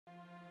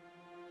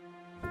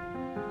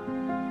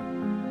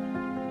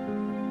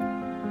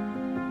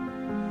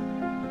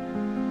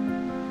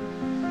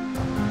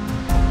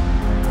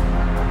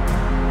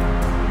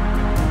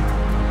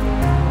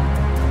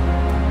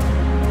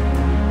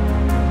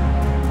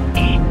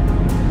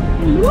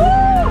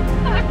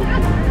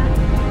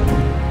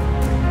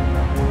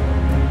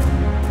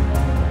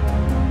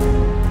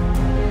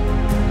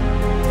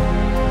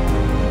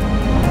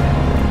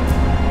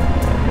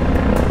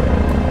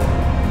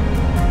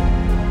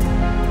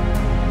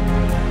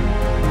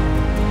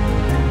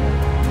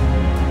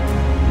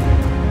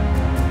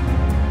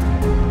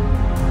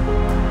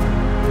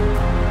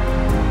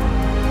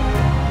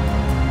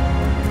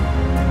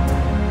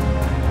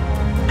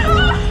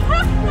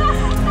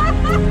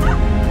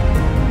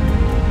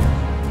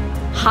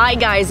Hi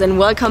guys, and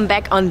welcome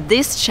back on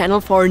this channel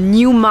for a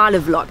new MAHLE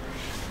vlog.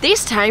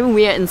 This time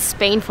we are in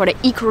Spain for the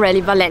Eco Rally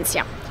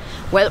Valencia.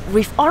 Well,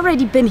 we've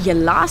already been here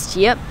last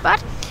year,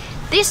 but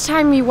this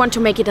time we want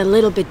to make it a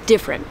little bit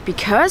different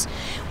because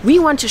we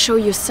want to show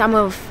you some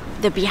of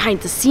the behind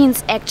the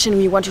scenes action.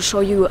 We want to show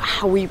you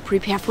how we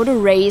prepare for the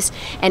race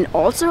and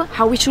also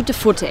how we shoot the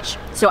footage.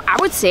 So I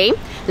would say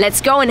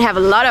let's go and have a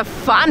lot of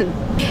fun.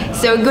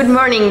 So good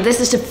morning, this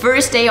is the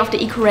first day of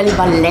the Eco Rally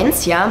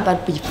Valencia,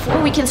 but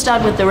before we can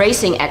start with the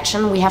racing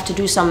action we have to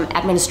do some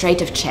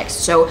administrative checks.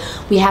 So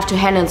we have to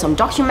hand in some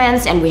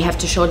documents and we have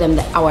to show them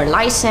our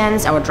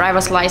license, our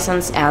driver's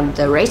license and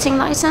the racing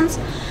license.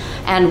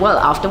 And well,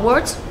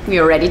 afterwards we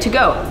are ready to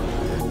go.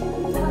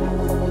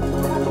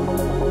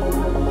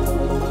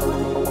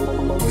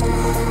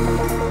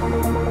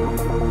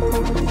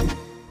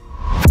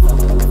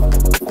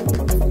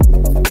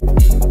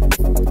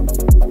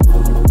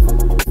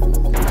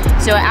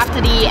 So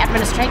after the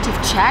administrative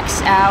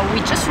checks, we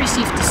just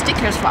received the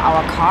stickers for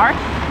our car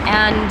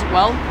and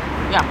well,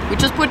 yeah, we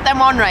just put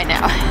them on right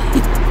now.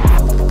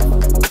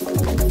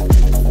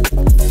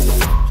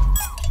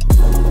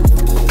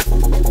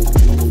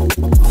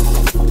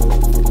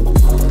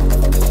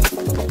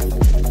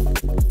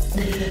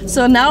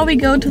 So now we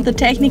go to the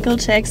technical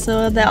check,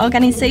 so the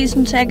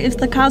organization check if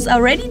the cars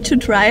are ready to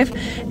drive.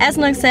 As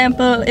an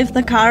example, if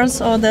the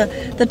cars or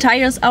the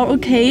tires are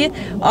okay,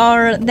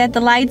 or that the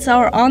lights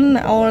are on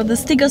or the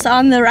stickers are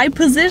in the right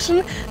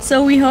position.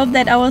 So we hope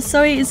that our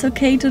Zoe is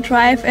okay to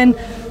drive and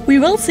we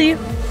will see.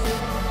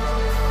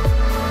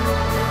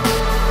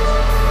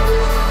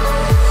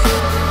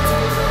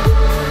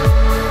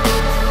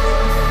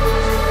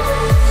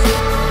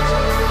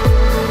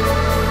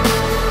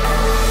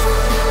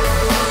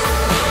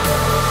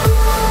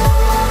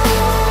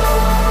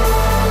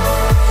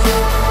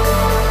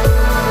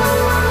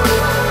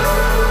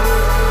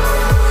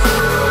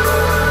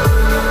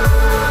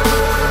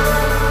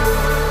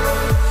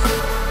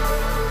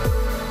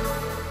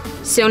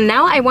 So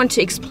now I want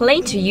to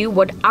explain to you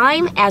what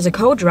I'm, as a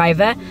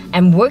co-driver,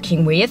 am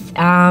working with.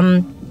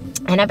 And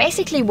I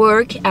basically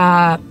work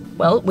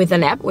well, with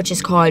an app which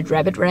is called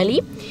Eco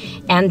Rally,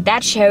 and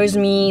that shows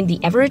me the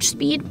average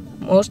speed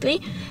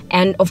mostly,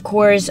 and of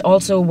course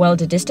also well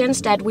the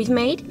distance that we've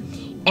made.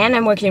 And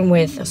I'm working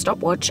with a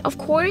stopwatch, of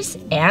course,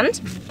 and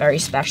very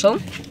special,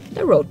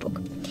 the road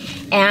book.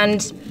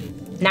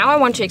 And now I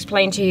want to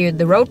explain to you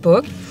the road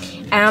book.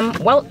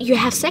 Well, you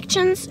have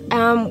sections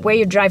where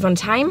you drive on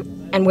time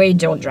and where you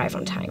don't drive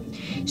on time.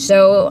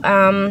 So,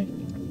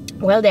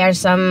 well, there are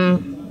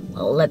some,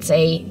 well, let's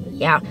say,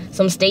 yeah,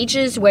 some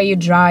stages where you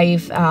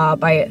drive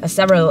by a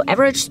several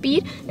average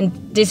speed, and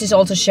this is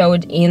also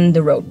showed in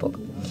the road book.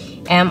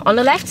 On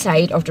the left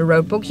side of the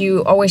road book,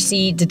 you always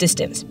see the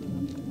distance.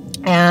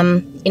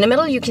 In the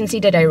middle, you can see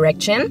the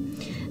direction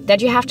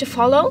that you have to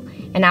follow,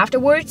 and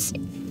afterwards,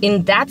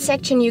 in that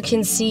section, you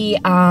can see,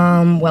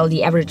 well,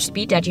 the average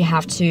speed that you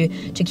have to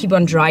keep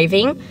on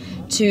driving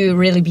to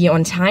really be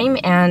on time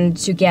and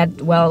to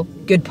get, well,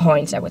 good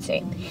points, I would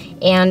say.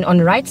 And on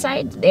the right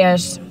side,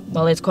 there's,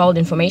 well, it's called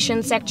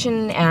information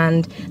section,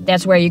 and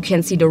that's where you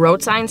can see the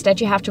road signs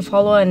that you have to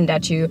follow and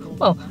that you,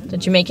 well,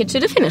 that you make it to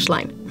the finish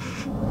line.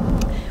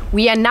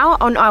 We are now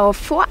on our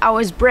 4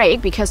 hours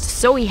break because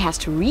Zoe has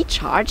to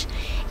recharge,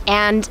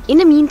 and in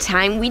the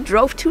meantime we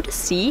drove to the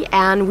sea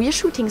and we are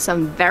shooting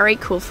some very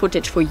cool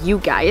footage for you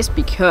guys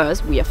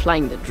because we are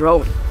flying the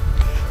drone.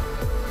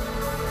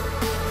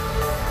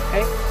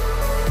 Okay.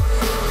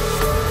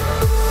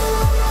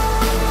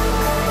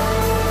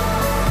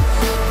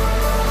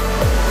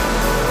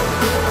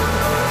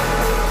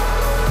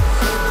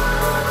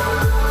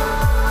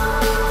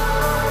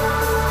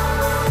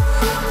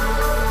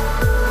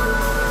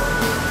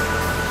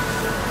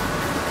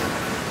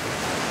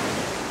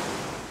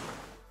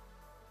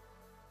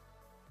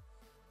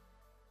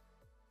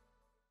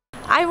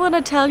 I want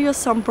to tell you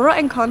some pro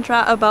and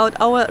contra about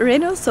our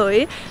Renault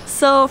Zoe.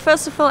 So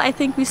first of all, I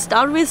think we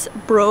start with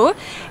pro,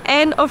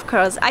 and of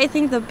course I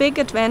think the big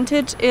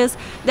advantage is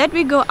that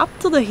we go up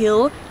to the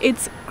hill.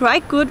 It's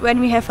quite good when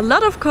we have a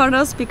lot of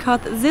corners because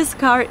this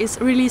car is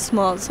really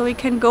small, so we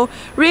can go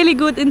really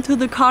good into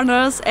the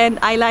corners, and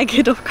I like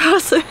it, of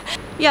course.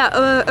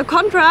 Yeah, a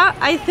contra,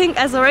 I think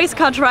as a race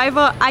car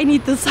driver I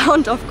need the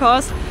sound, of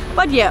course,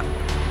 but yeah,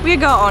 we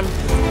go on.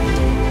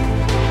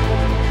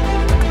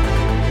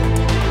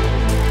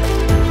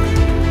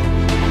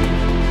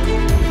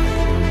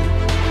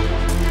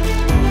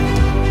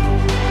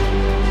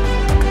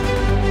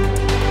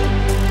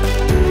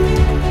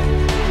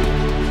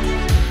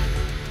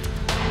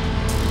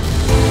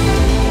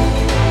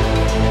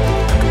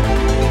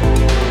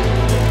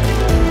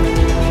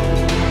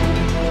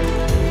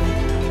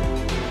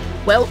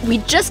 Well, we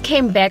just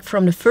came back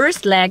from the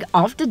first leg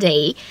of the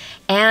day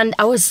and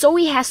our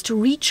Zoe has to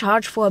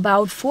recharge for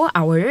about 4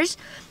 hours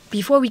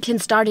before we can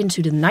start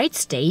into the night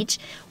stage.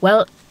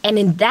 Well, and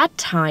in that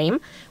time,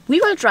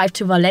 we will drive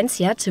to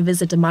Valencia to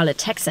visit the MAHLE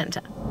Tech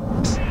Center.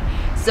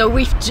 So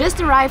we've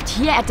just arrived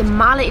here at the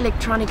MAHLE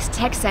Electronics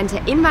Tech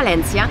Center in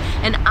Valencia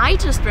and I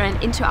just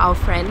ran into our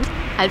friend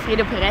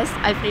Alfredo Perez.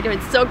 Alfredo,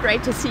 it's so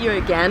great to see you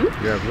again.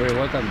 You're very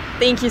welcome.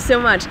 Thank you so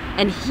much.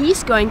 And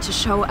he's going to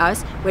show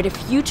us where the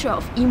future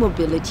of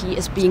e-mobility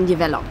is being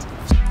developed.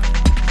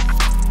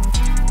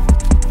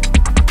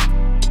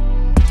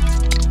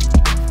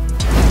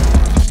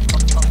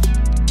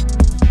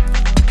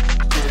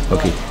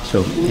 Okay,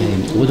 so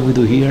what we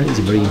do here is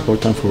very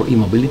important for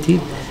e-mobility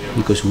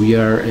because we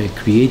are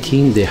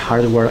creating the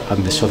hardware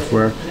and the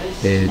software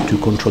to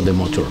control the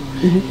motor.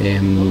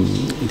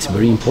 It's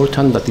very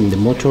important that in the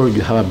motor you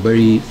have a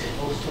very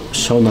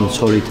sound and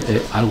solid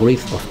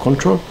algorithm of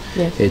control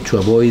to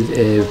avoid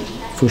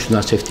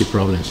functional safety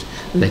problems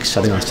like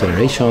sudden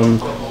acceleration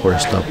or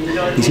stop.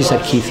 This is a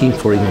key thing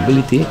for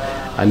e-mobility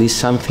and it's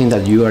something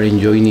that you are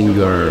enjoying in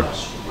your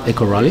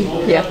Eco Rally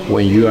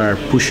when you are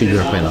pushing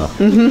your pedal.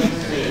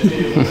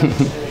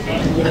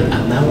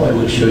 And now I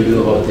will show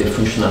you about the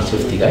functional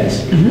safety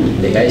guys.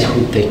 The guys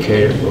who take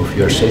care of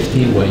your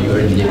safety while you are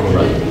in the Eco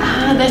Rally.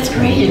 Ah, that's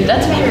great.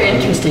 That's very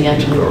interesting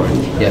actually.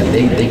 Yeah,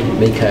 they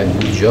make a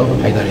good job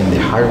either in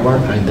the hardware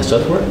or in the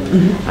software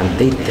and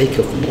they take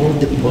of all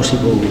the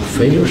possible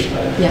failures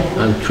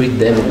and treat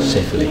them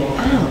safely.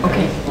 Ah,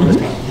 okay.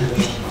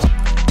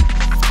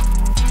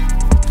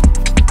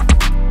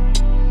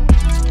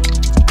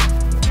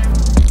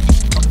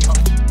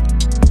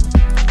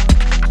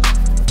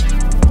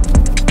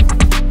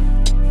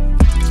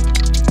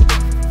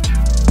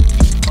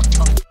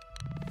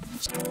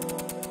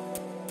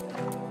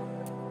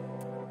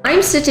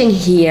 I'm sitting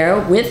here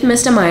with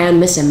Mr. Meyer,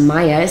 and Mr.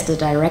 Meyer is the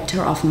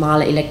director of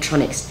MAHLE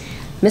Electronics.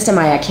 Mr.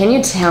 Meyer, can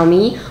you tell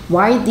me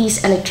why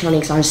these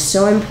electronics are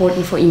so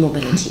important for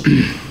e-mobility?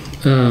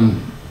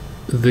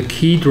 The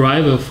key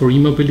driver for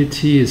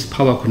e-mobility is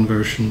power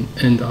conversion,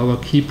 and our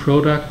key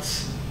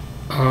products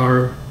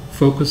are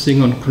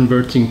focusing on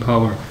converting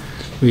power.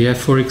 We have,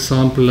 for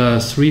example, a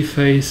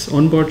 3-phase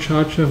onboard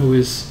charger who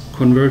is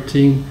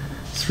converting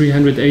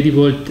 380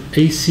 volt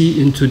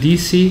AC into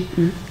DC.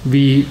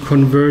 We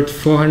convert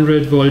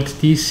 400 volt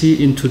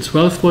DC into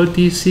 12 volt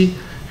DC,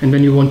 and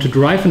when you want to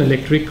drive an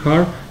electric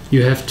car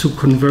you have to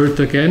convert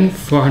again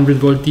 400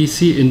 volt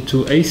DC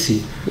into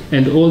AC,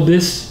 and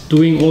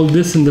doing all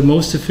this in the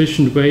most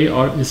efficient way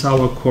is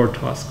our core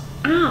task.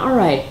 Ah, all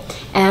right.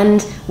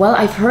 And well,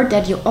 I've heard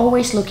that you're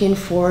always looking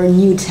for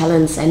new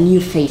talents and new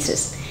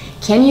faces.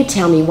 Can you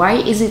tell me why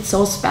is it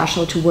so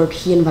special to work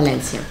here in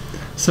Valencia?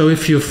 So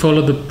if you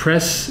follow the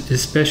press,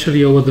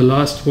 especially over the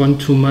last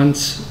 1-2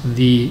 months,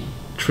 the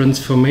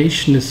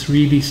transformation is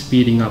really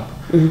speeding up.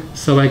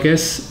 So I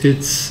guess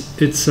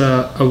it's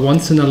a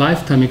once in a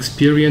lifetime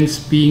experience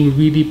being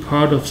really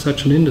part of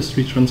such an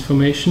industry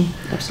transformation.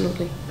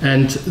 Absolutely.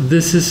 And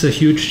this is a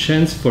huge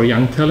chance for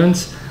young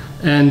talents.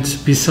 And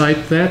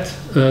beside that,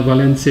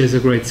 Valencia is a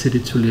great city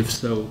to live.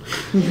 So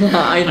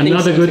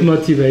another good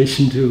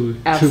motivation to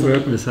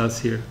work with us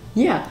here.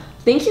 Yeah.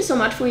 Thank you so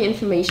much for your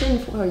information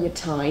and for your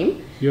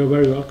time. You're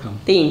very welcome.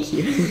 Thank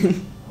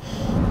you.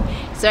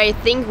 So I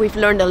think we've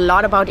learned a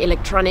lot about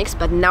electronics,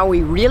 but now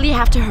we really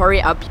have to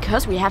hurry up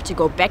because we have to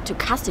go back to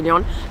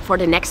Castellón for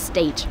the next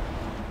stage.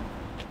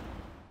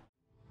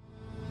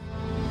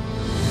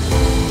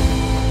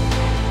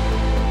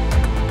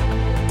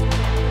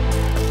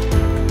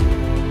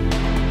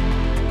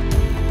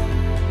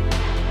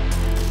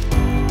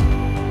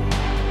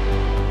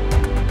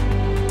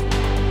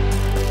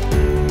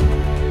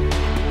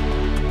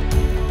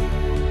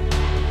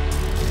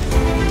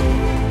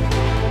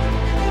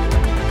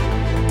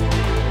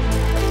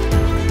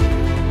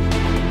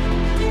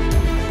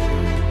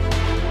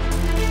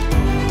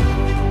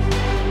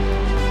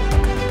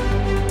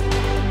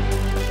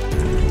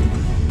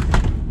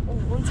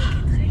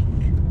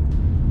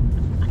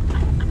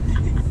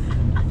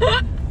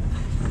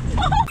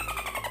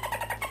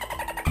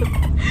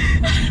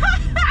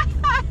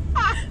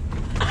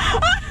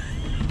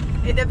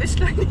 Der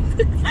beschleunigt.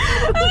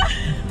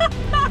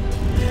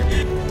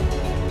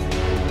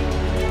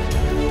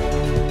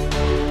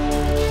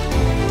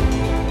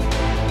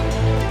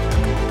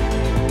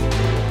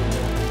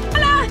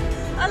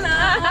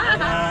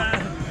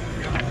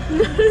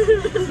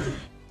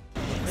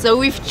 So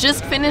we've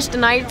just finished the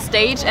night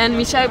stage, and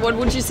Michelle, what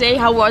would you say?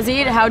 How was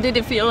it? How did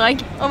it feel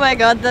like? Oh my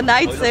god, the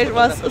night stage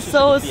was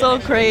so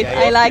great.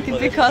 I liked it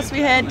because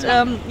we had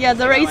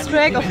the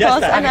racetrack, of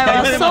course, and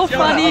I was so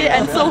funny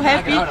and so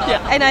happy.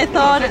 And I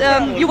thought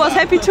you was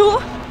happy too?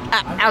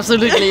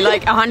 Absolutely,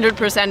 like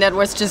 100%. That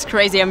was just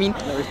crazy. I mean,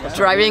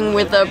 driving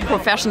with a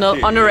professional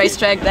on a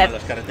racetrack,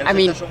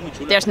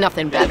 there's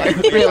nothing better,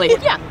 really.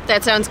 Yeah,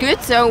 that sounds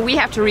good. So we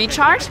have to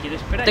recharge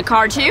the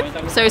car too.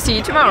 So see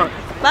you tomorrow.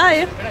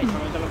 Bye.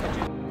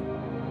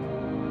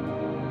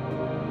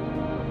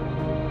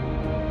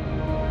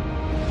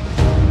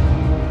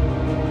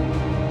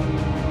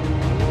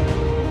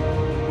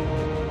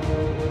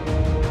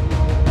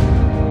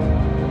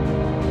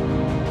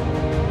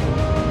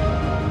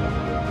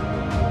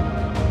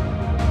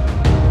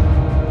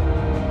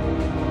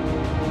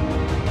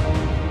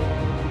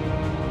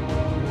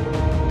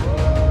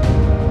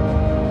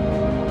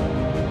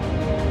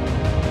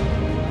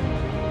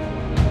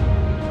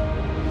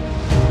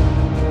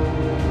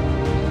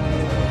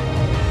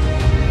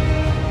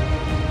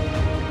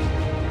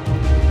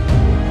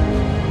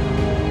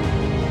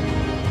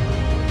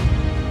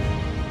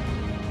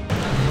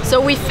 So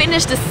we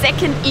finished the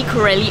second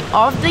Eco Rally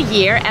of the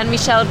year, and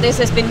Michelle, this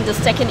has been the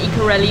second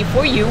Eco Rally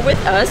for you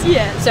with us.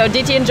 Yes. So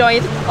did you enjoy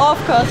it?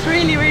 Of course,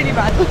 really, really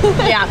bad.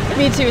 Yeah,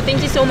 me too.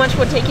 Thank you so much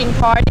for taking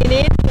part in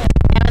it.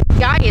 And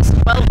guys,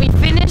 well, we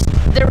finished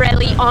the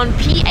rally on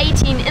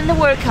P18 in the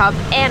World Cup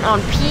and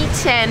on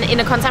P10 in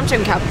the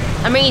Consumption Cup.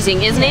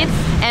 Amazing, isn't it?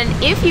 And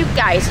if you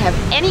guys have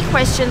any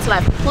questions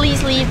left,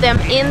 please leave them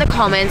in the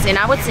comments. And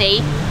I would say,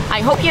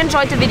 I hope you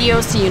enjoyed the video.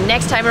 See you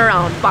next time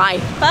around. Bye.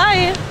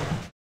 Bye.